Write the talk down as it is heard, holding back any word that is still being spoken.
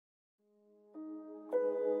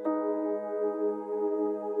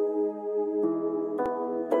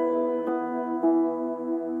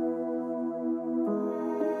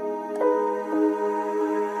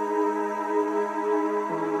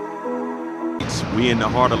We in the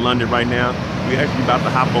heart of London right now. We're actually about to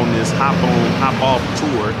hop on this hop on, hop off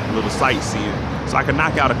tour, a little sightseeing. So I can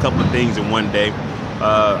knock out a couple of things in one day.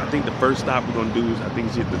 I think the first stop we're gonna do is I think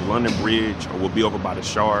it's either the London Bridge or we'll be over by the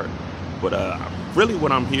Shard. But really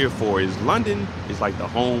what I'm here for is London is like the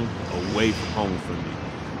home away from home for me.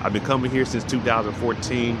 I've been coming here since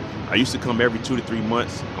 2014. I used to come every 2 to 3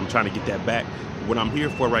 months. I'm trying to get that back. What I'm here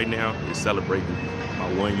for right now is celebrating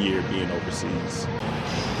my 1 year being overseas.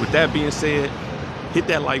 With that being said, hit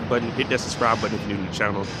that like button, hit that subscribe button if you're new to the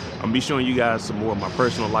channel. I'm gonna be showing you guys some more of my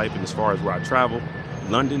personal life and as far as where I travel.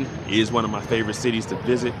 London is one of my favorite cities to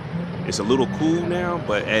visit. It's a little cool now,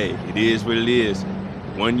 but hey, it is what it is.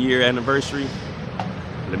 1 year anniversary,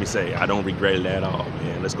 let me say, I don't regret it at all,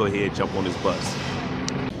 man. Let's go ahead and jump on this bus.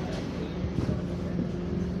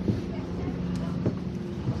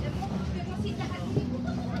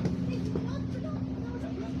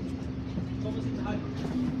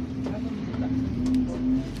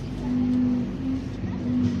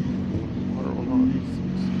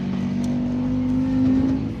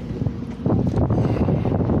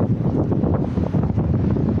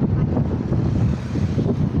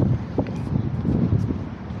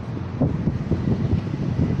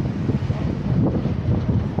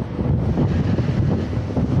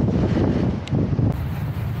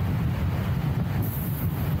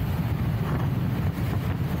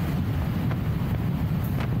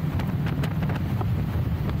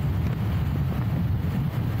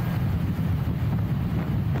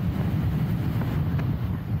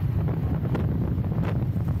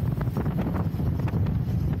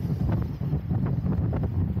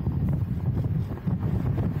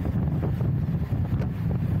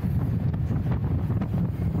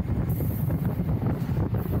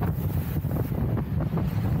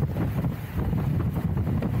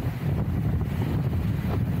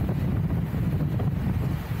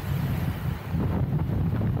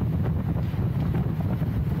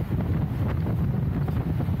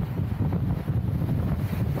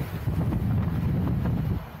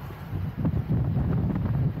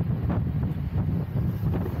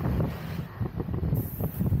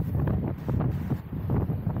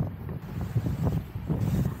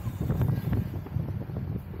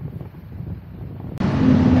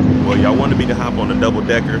 Well, y'all wanted me to hop on a double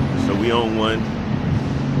decker, so we on one.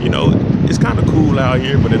 You know, it's kind of cool out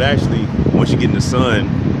here, but it actually, once you get in the sun,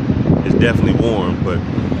 it's definitely warm. But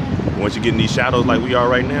once you get in these shadows like we are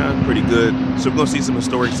right now, it's pretty good. So we're gonna see some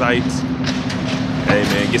historic sites. Hey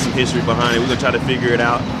man, get some history behind it. We're gonna try to figure it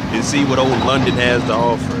out and see what old London has to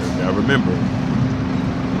offer. Now remember,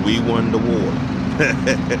 we won the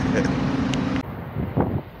war.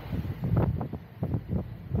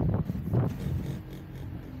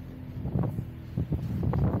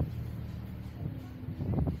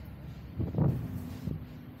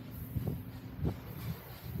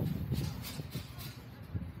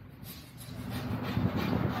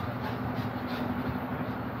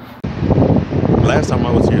 Last time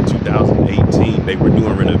I was here in 2018, they were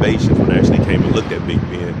doing renovations when I actually came and looked at Big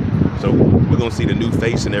Ben. So we're gonna see the new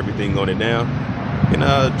face and everything on it now, and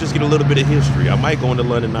just get a little bit of history. I might go into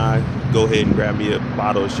London Eye, go ahead and grab me a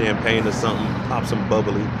bottle of champagne or something, pop some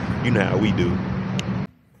bubbly. You know how we do.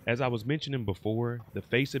 As I was mentioning before, the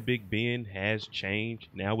face of Big Ben has changed.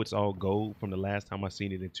 Now it's all gold from the last time I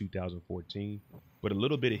seen it in 2014. But a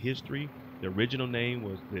little bit of history, the original name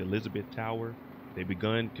was the Elizabeth Tower. They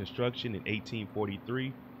begun construction in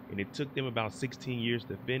 1843, and it took them about 16 years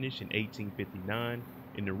to finish in 1859.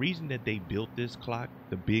 And the reason that they built this clock,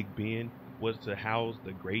 the Big Ben, was to house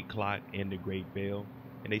the Great Clock and the Great Bell.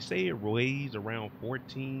 And they say it weighs around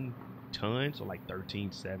 14 tons, or like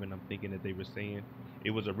 13.7, I'm thinking that they were saying.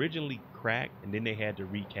 It was originally cracked, and then they had to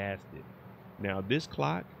recast it. Now, this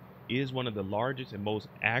clock is one of the largest and most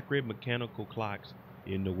accurate mechanical clocks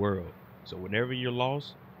in the world. So whenever you're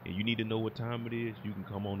lost, and you need to know what time it is, you can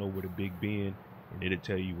come on over to Big Ben and it'll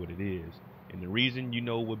tell you what it is. And the reason you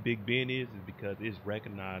know what Big Ben is because it's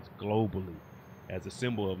recognized globally as a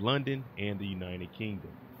symbol of London and the United Kingdom.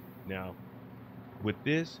 Now, with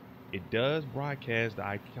this, it does broadcast the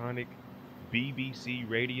iconic BBC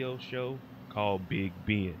radio show called Big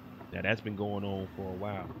Ben. Now, that's been going on for a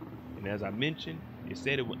while. And as I mentioned, it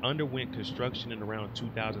said it underwent construction in around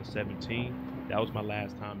 2017. That was my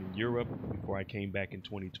last time in Europe before I came back in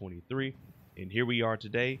 2023. And here we are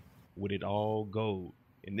today with it all gold.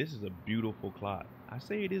 And this is a beautiful clock. I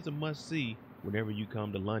say it is a must-see whenever you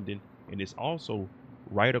come to London. And it's also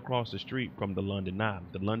right across the street from the London Eye.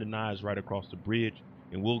 The London Eye is right across the bridge,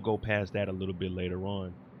 and we'll go past that a little bit later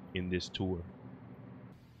on in this tour.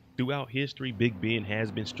 Throughout history, Big Ben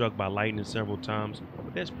has been struck by lightning several times,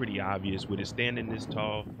 but that's pretty obvious with it standing this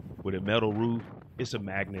tall. With a metal roof, it's a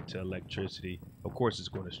magnet to electricity. Of course, it's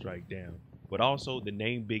going to strike down. But also, the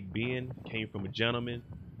name Big Ben came from a gentleman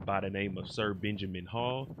by the name of Sir Benjamin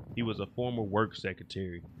Hall. He was a former work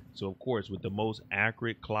secretary. So, of course, with the most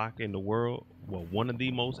accurate clock in the world, well, one of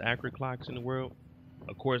the most accurate clocks in the world,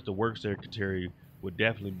 of course, the work secretary would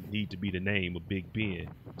definitely need to be the name of Big Ben.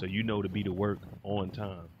 So, you know, to be to work on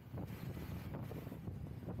time.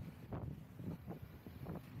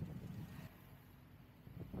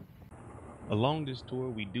 Along this tour,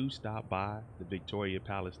 we do stop by the Victoria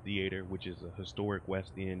Palace Theatre, which is a historic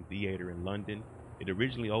West End theatre in London. It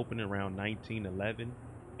originally opened around 1911,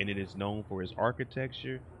 and it is known for its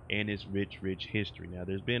architecture and its rich history. Now,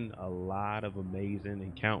 there's been a lot of amazing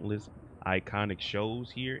and countless iconic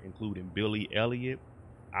shows here, including Billy Elliot.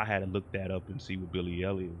 I had to look that up and see what Billy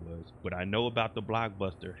Elliot was, but I know about the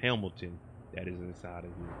blockbuster Hamilton that is inside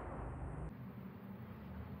of here.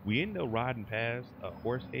 We end up riding past a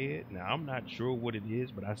horse head. Now I'm not sure what it is,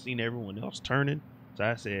 but I seen everyone else turning. So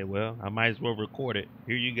I said, well, I might as well record it.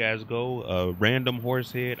 Here you guys go. A random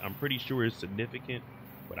horse head. I'm pretty sure it's significant,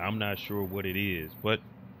 but I'm not sure what it is. But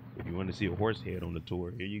if you want to see a horse head on the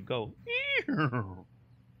tour, here you go.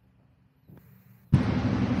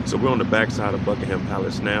 So we're on the backside of Buckingham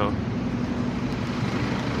Palace now.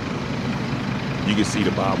 You can see the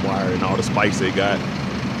barbed wire and all the spikes they got.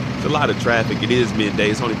 It's a lot of traffic. It is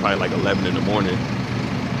midday. It's only probably like 11 in the morning.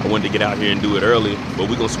 I wanted to get out here and do it early, but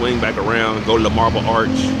we're gonna swing back around, go to the Marble Arch,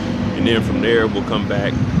 and then from there we'll come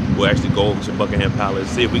back. We'll actually go over to Buckingham Palace,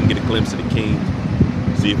 see if we can get a glimpse of the king,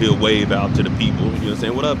 see if he'll wave out to the people. You know what I'm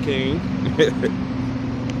saying? What up, king?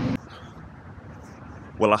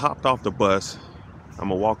 Well, I hopped off the bus. I'm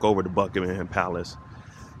gonna walk over to Buckingham Palace.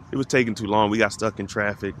 It was taking too long. We got stuck in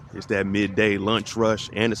traffic. It's that midday lunch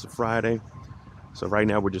rush, and it's a Friday. So right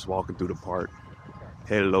now we're just walking through the park.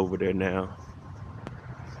 Headed over there now.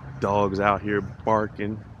 Dogs out here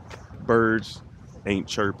barking. Birds ain't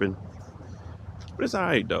chirping. But it's all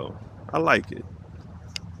right though. I like it.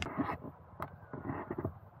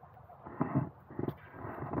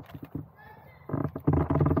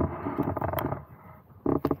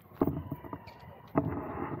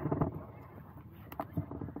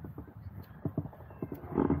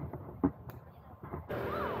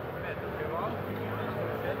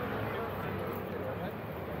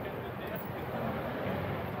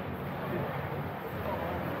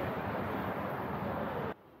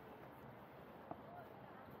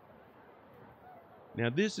 Now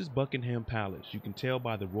this is Buckingham Palace. You can tell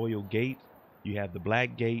by the royal gates. You have the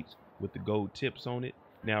black gates with the gold tips on it.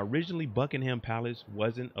 Now originally Buckingham Palace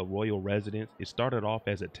wasn't a royal residence. It started off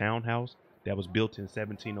as a townhouse that was built in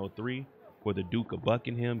 1703 for the Duke of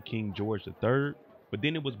Buckingham, King George III. But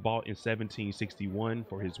then it was bought in 1761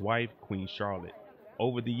 for his wife, Queen Charlotte.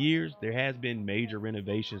 Over the years, there has been major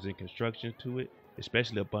renovations and construction to it,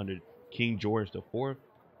 especially up under King George IV.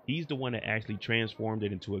 He's the one that actually transformed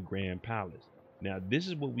it into a grand palace. Now, this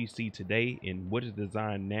is what we see today, and what is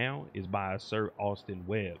designed now is by Sir Austin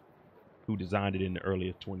Webb, who designed it in the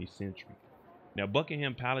early 20th century. Now,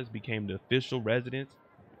 Buckingham Palace became the official residence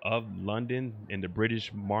of London and the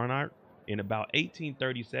British monarch in about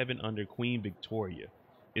 1837 under Queen Victoria.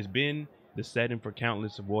 It's been the setting for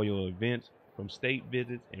countless royal events, from state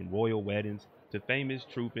visits and royal weddings to famous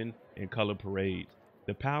trooping and color parades.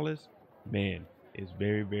 The palace, man, is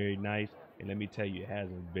very nice. And let me tell you, it has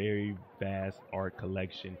a very vast art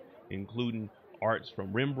collection, including arts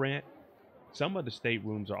from Rembrandt. Some of the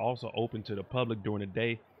staterooms are also open to the public during the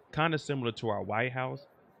day, kind of similar to our White House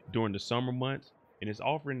during the summer months, and it's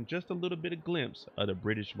offering just a little bit of glimpse of the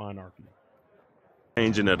British monarchy.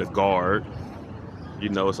 Changing of the guard. You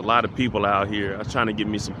know, it's a lot of people out here. I was trying to get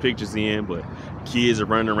me some pictures in, but kids are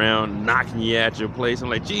running around knocking you at your place. I'm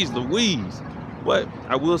like, geez Louise. But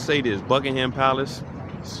I will say this, Buckingham Palace,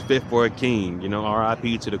 it's fit for a king, you know,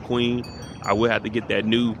 RIP to the queen. I will have to get that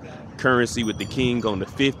new currency with the king on the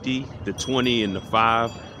 50, the 20, and the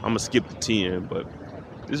 5. I'm gonna skip the 10, but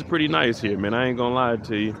this is pretty nice here, man. I ain't gonna lie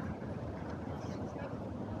to you.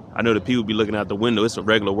 I know the people be looking out the window. It's a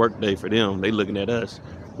regular work day for them. They looking at us.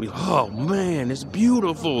 Oh man, it's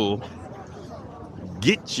beautiful.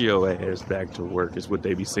 Get your ass back to work is what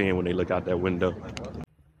they be saying when they look out that window.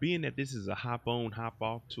 Being that this is a hop on, hop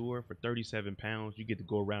off tour for 37 pounds, you get to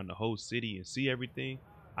go around the whole city and see everything.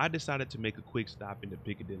 I decided to make a quick stop in the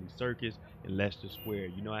Piccadilly Circus in Leicester Square.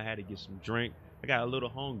 You know, I had to get some drink. I got a little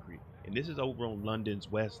hungry, and this is over on London's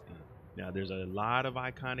West End. Now, there's a lot of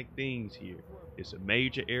iconic things here. It's a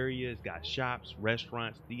major area. It's got shops,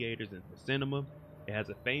 restaurants, theaters, and the cinema. It has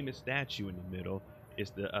a famous statue in the middle. It's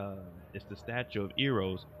the statue of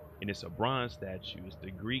Eros, and it's a bronze statue. It's the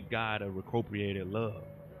Greek god of appropriated love.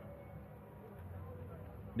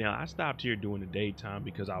 Now, I stopped here during the daytime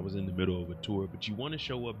because I was in the middle of a tour, but you want to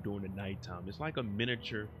show up during the nighttime. It's like a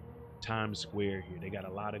miniature Times Square here. They got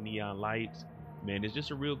a lot of neon lights. Man, it's just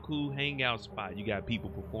a real cool hangout spot. You got people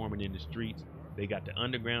performing in the streets. They got the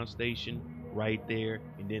underground station right there,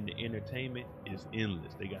 and then the entertainment is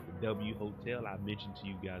endless. They got the W Hotel I mentioned to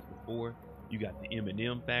you guys before. You got the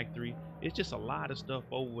M&M factory. It's just a lot of stuff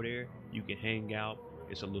over there. You can hang out.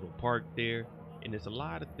 It's a little park there, and there's a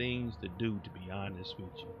lot of things to do, to be honest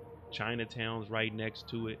with you. Chinatown's right next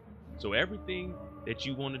to it. So everything that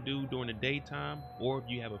you want to do during the daytime, or if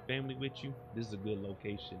you have a family with you, this is a good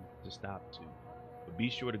location to stop to. But be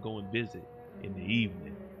sure to go and visit in the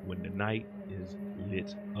evening when the night is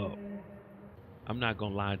lit up. I'm not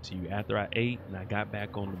gonna lie to you. After I ate and I got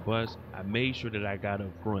back on the bus, I made sure that I got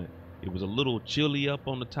up front. It was a little chilly up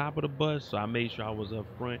on the top of the bus, so I made sure I was up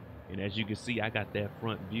front. And as you can see, I got that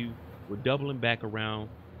front view. We're doubling back around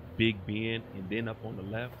Big Ben, and then up on the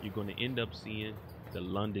left, you're gonna end up seeing the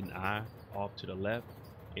London Eye off to the left.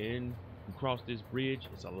 And you cross this bridge,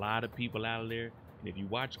 it's a lot of people out there. And if you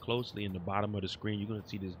watch closely in the bottom of the screen, you're gonna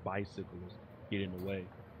see this bicyclist get in the way.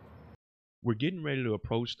 We're getting ready to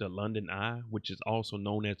approach the London Eye, which is also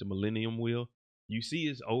known as the Millennium Wheel. You see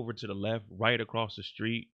it's over to the left, right across the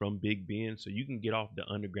street from Big Ben, so you can get off the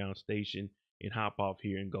underground station and hop off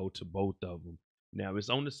here and go to both of them. Now, it's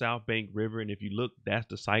on the South Bank River, and if you look, that's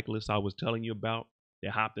the cyclist I was telling you about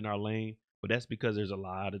that hopped in our lane, but that's because there's a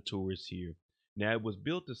lot of tourists here. Now, it was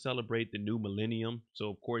built to celebrate the new millennium, so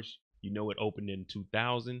of course, you know it opened in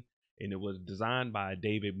 2000, and it was designed by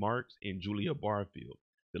David Marks and Julia Barfield.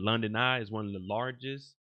 The London Eye is one of the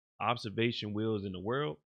largest observation wheels in the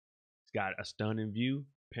world. It's got a stunning view,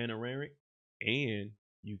 panoramic, and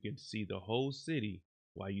you can see the whole city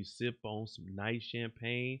while you sip on some nice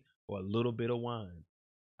champagne or a little bit of wine.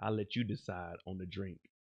 I'll let you decide on the drink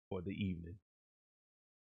for the evening.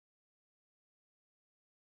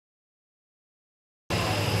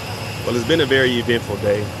 Well, it's been a very eventful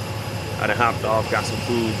day. I done hopped off, got some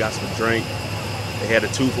food, got some drink. They had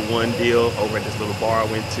a 2-for-1 deal over at this little bar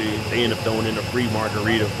I went to. They ended up throwing in a free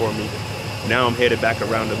margarita for me. Now I'm headed back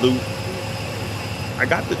around the loop. I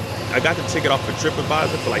got the ticket off of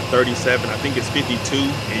TripAdvisor for like 37. I think it's 52,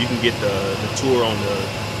 and you can get the tour on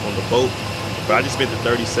the boat. But I just spent the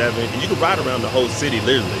 37, and you can ride around the whole city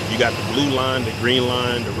literally. You got the blue line, the green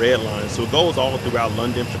line, the red line. So it goes all throughout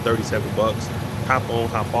London for 37 bucks. Hop on,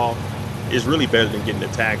 hop off. It's really better than getting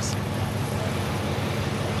a taxi.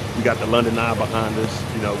 We got the London Eye behind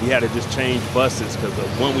us. You know, we had to just change buses because the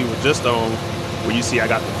one we were just on, where you see I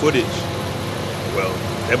got the footage, well,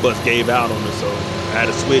 that bus gave out on us, so I had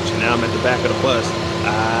to switch, and now I'm at the back of the bus.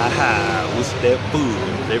 Aha, what's that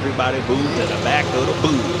booze? Everybody booze at the back of the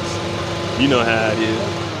booze. You know how it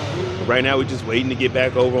is. But right now, we're just waiting to get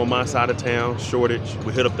back over on my side of town, Shoreditch.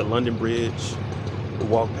 We hit up the London Bridge. We'll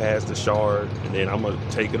walk past the Shard, and then I'm going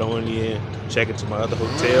to take it on in, check into my other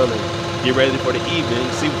hotel, and get ready for the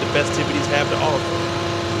evening, see what the festivities have to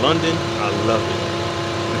offer. London, I love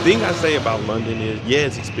it. The thing I say about London is, yeah,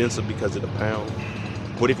 it's expensive because of the pound.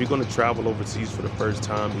 But if you're going to travel overseas for the first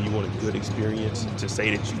time and you want a good experience, to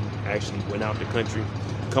say that you actually went out the country,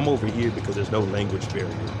 come over here because there's no language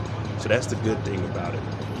barrier. So that's the good thing about it.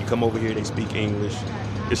 You come over here, they speak English.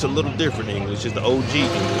 It's a little different English. It's the OG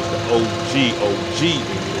English, the OG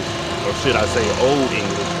English, or should I say old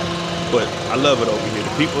English. But I love it over here.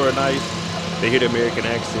 The people are nice. They hear the American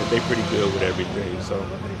accent. They're pretty good with everything. So,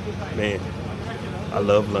 man, I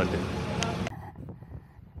love London.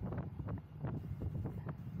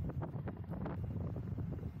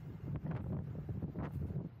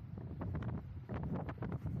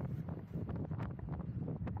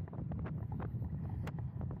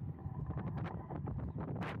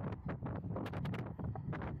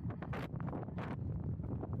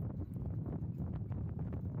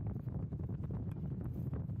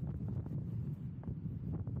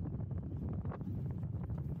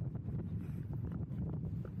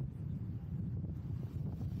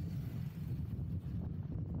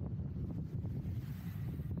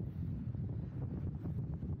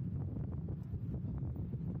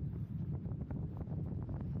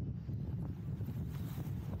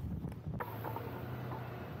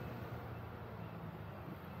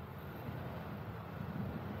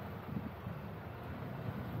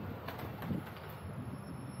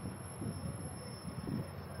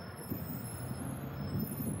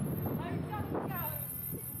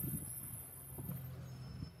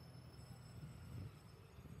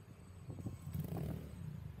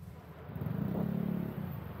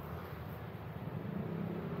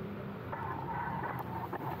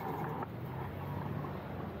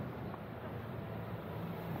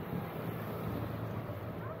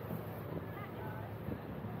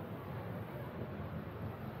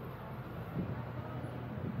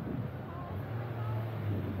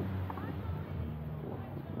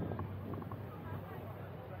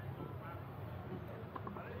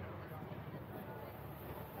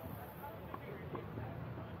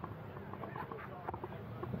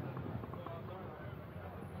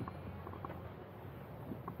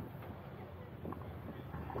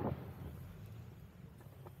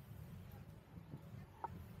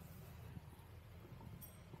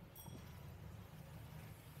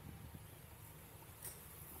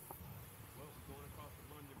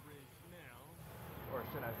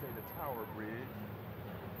 I say, the Tower Bridge.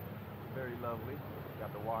 Very lovely.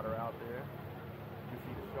 Got the water out there. You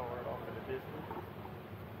see the shore off in the distance.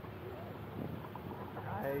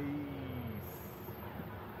 Nice.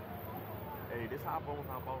 Hey, this hop on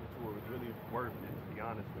tour was really worth it, to be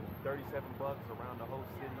honest with you. 37 bucks around the whole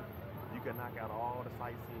city. You can knock out all the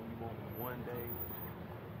sightseeing you want in one day.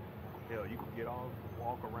 Hell, you can get off,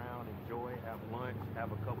 walk around, enjoy, have lunch,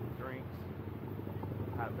 have a couple drinks,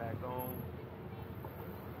 hop back on.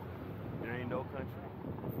 There ain't no country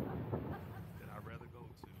that I'd rather go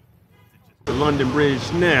to just the London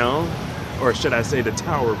Bridge now, or should I say the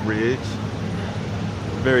Tower Bridge.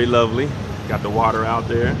 Very lovely. Got the water out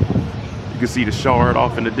there. You can see the shard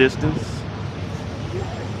off in the distance.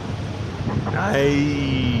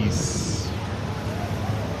 Nice.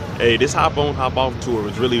 Hey, this hop on, hop off tour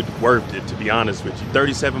was really worth it, to be honest with you.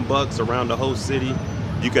 37 bucks around the whole city.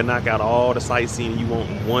 You can knock out all the sightseeing you want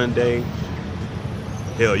in one day.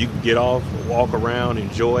 Hell, you can get off, walk around,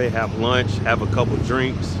 enjoy, have lunch, have a couple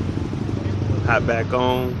drinks, hop back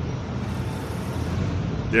on.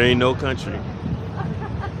 There ain't no country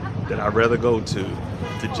that I'd rather go to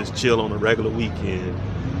just chill on a regular weekend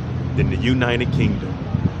than the United Kingdom.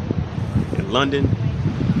 In London,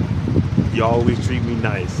 you always treat me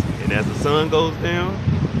nice. And as the sun goes down,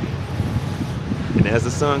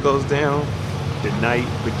 the night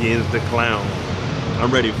begins to clown.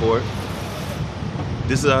 I'm ready for it.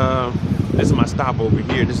 This is my stop over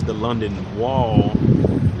here. This is the London Wall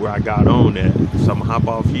where I got on at. So I'm gonna hop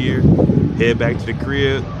off here, head back to the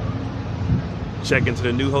crib, check into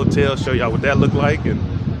the new hotel, show y'all what that looked like, and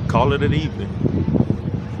call it an evening.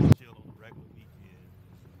 Chill on a regular weekend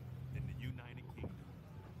in the United Kingdom.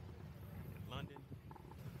 In London,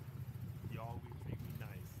 you always treat me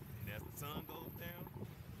nice. And as the sun goes down, the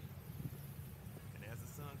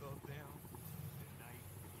night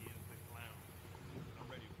begins to clown. I'm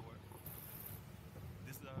ready for it.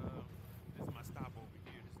 This is my stop over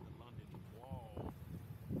here. This is the London Wall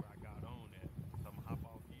where I got on at. So I'm gonna hop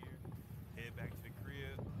off here, head back to the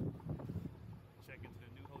crib, check into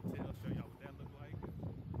the new hotel, show y'all what that looked like,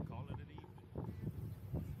 and call it an evening.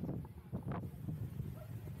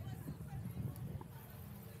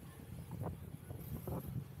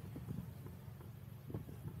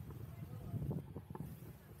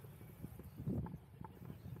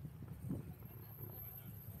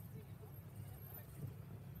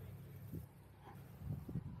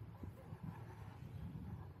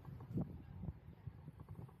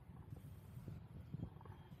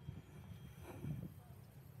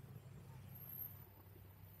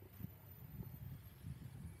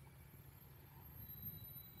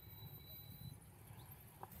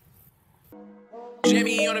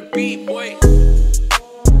 Jimmy on the beat, boy.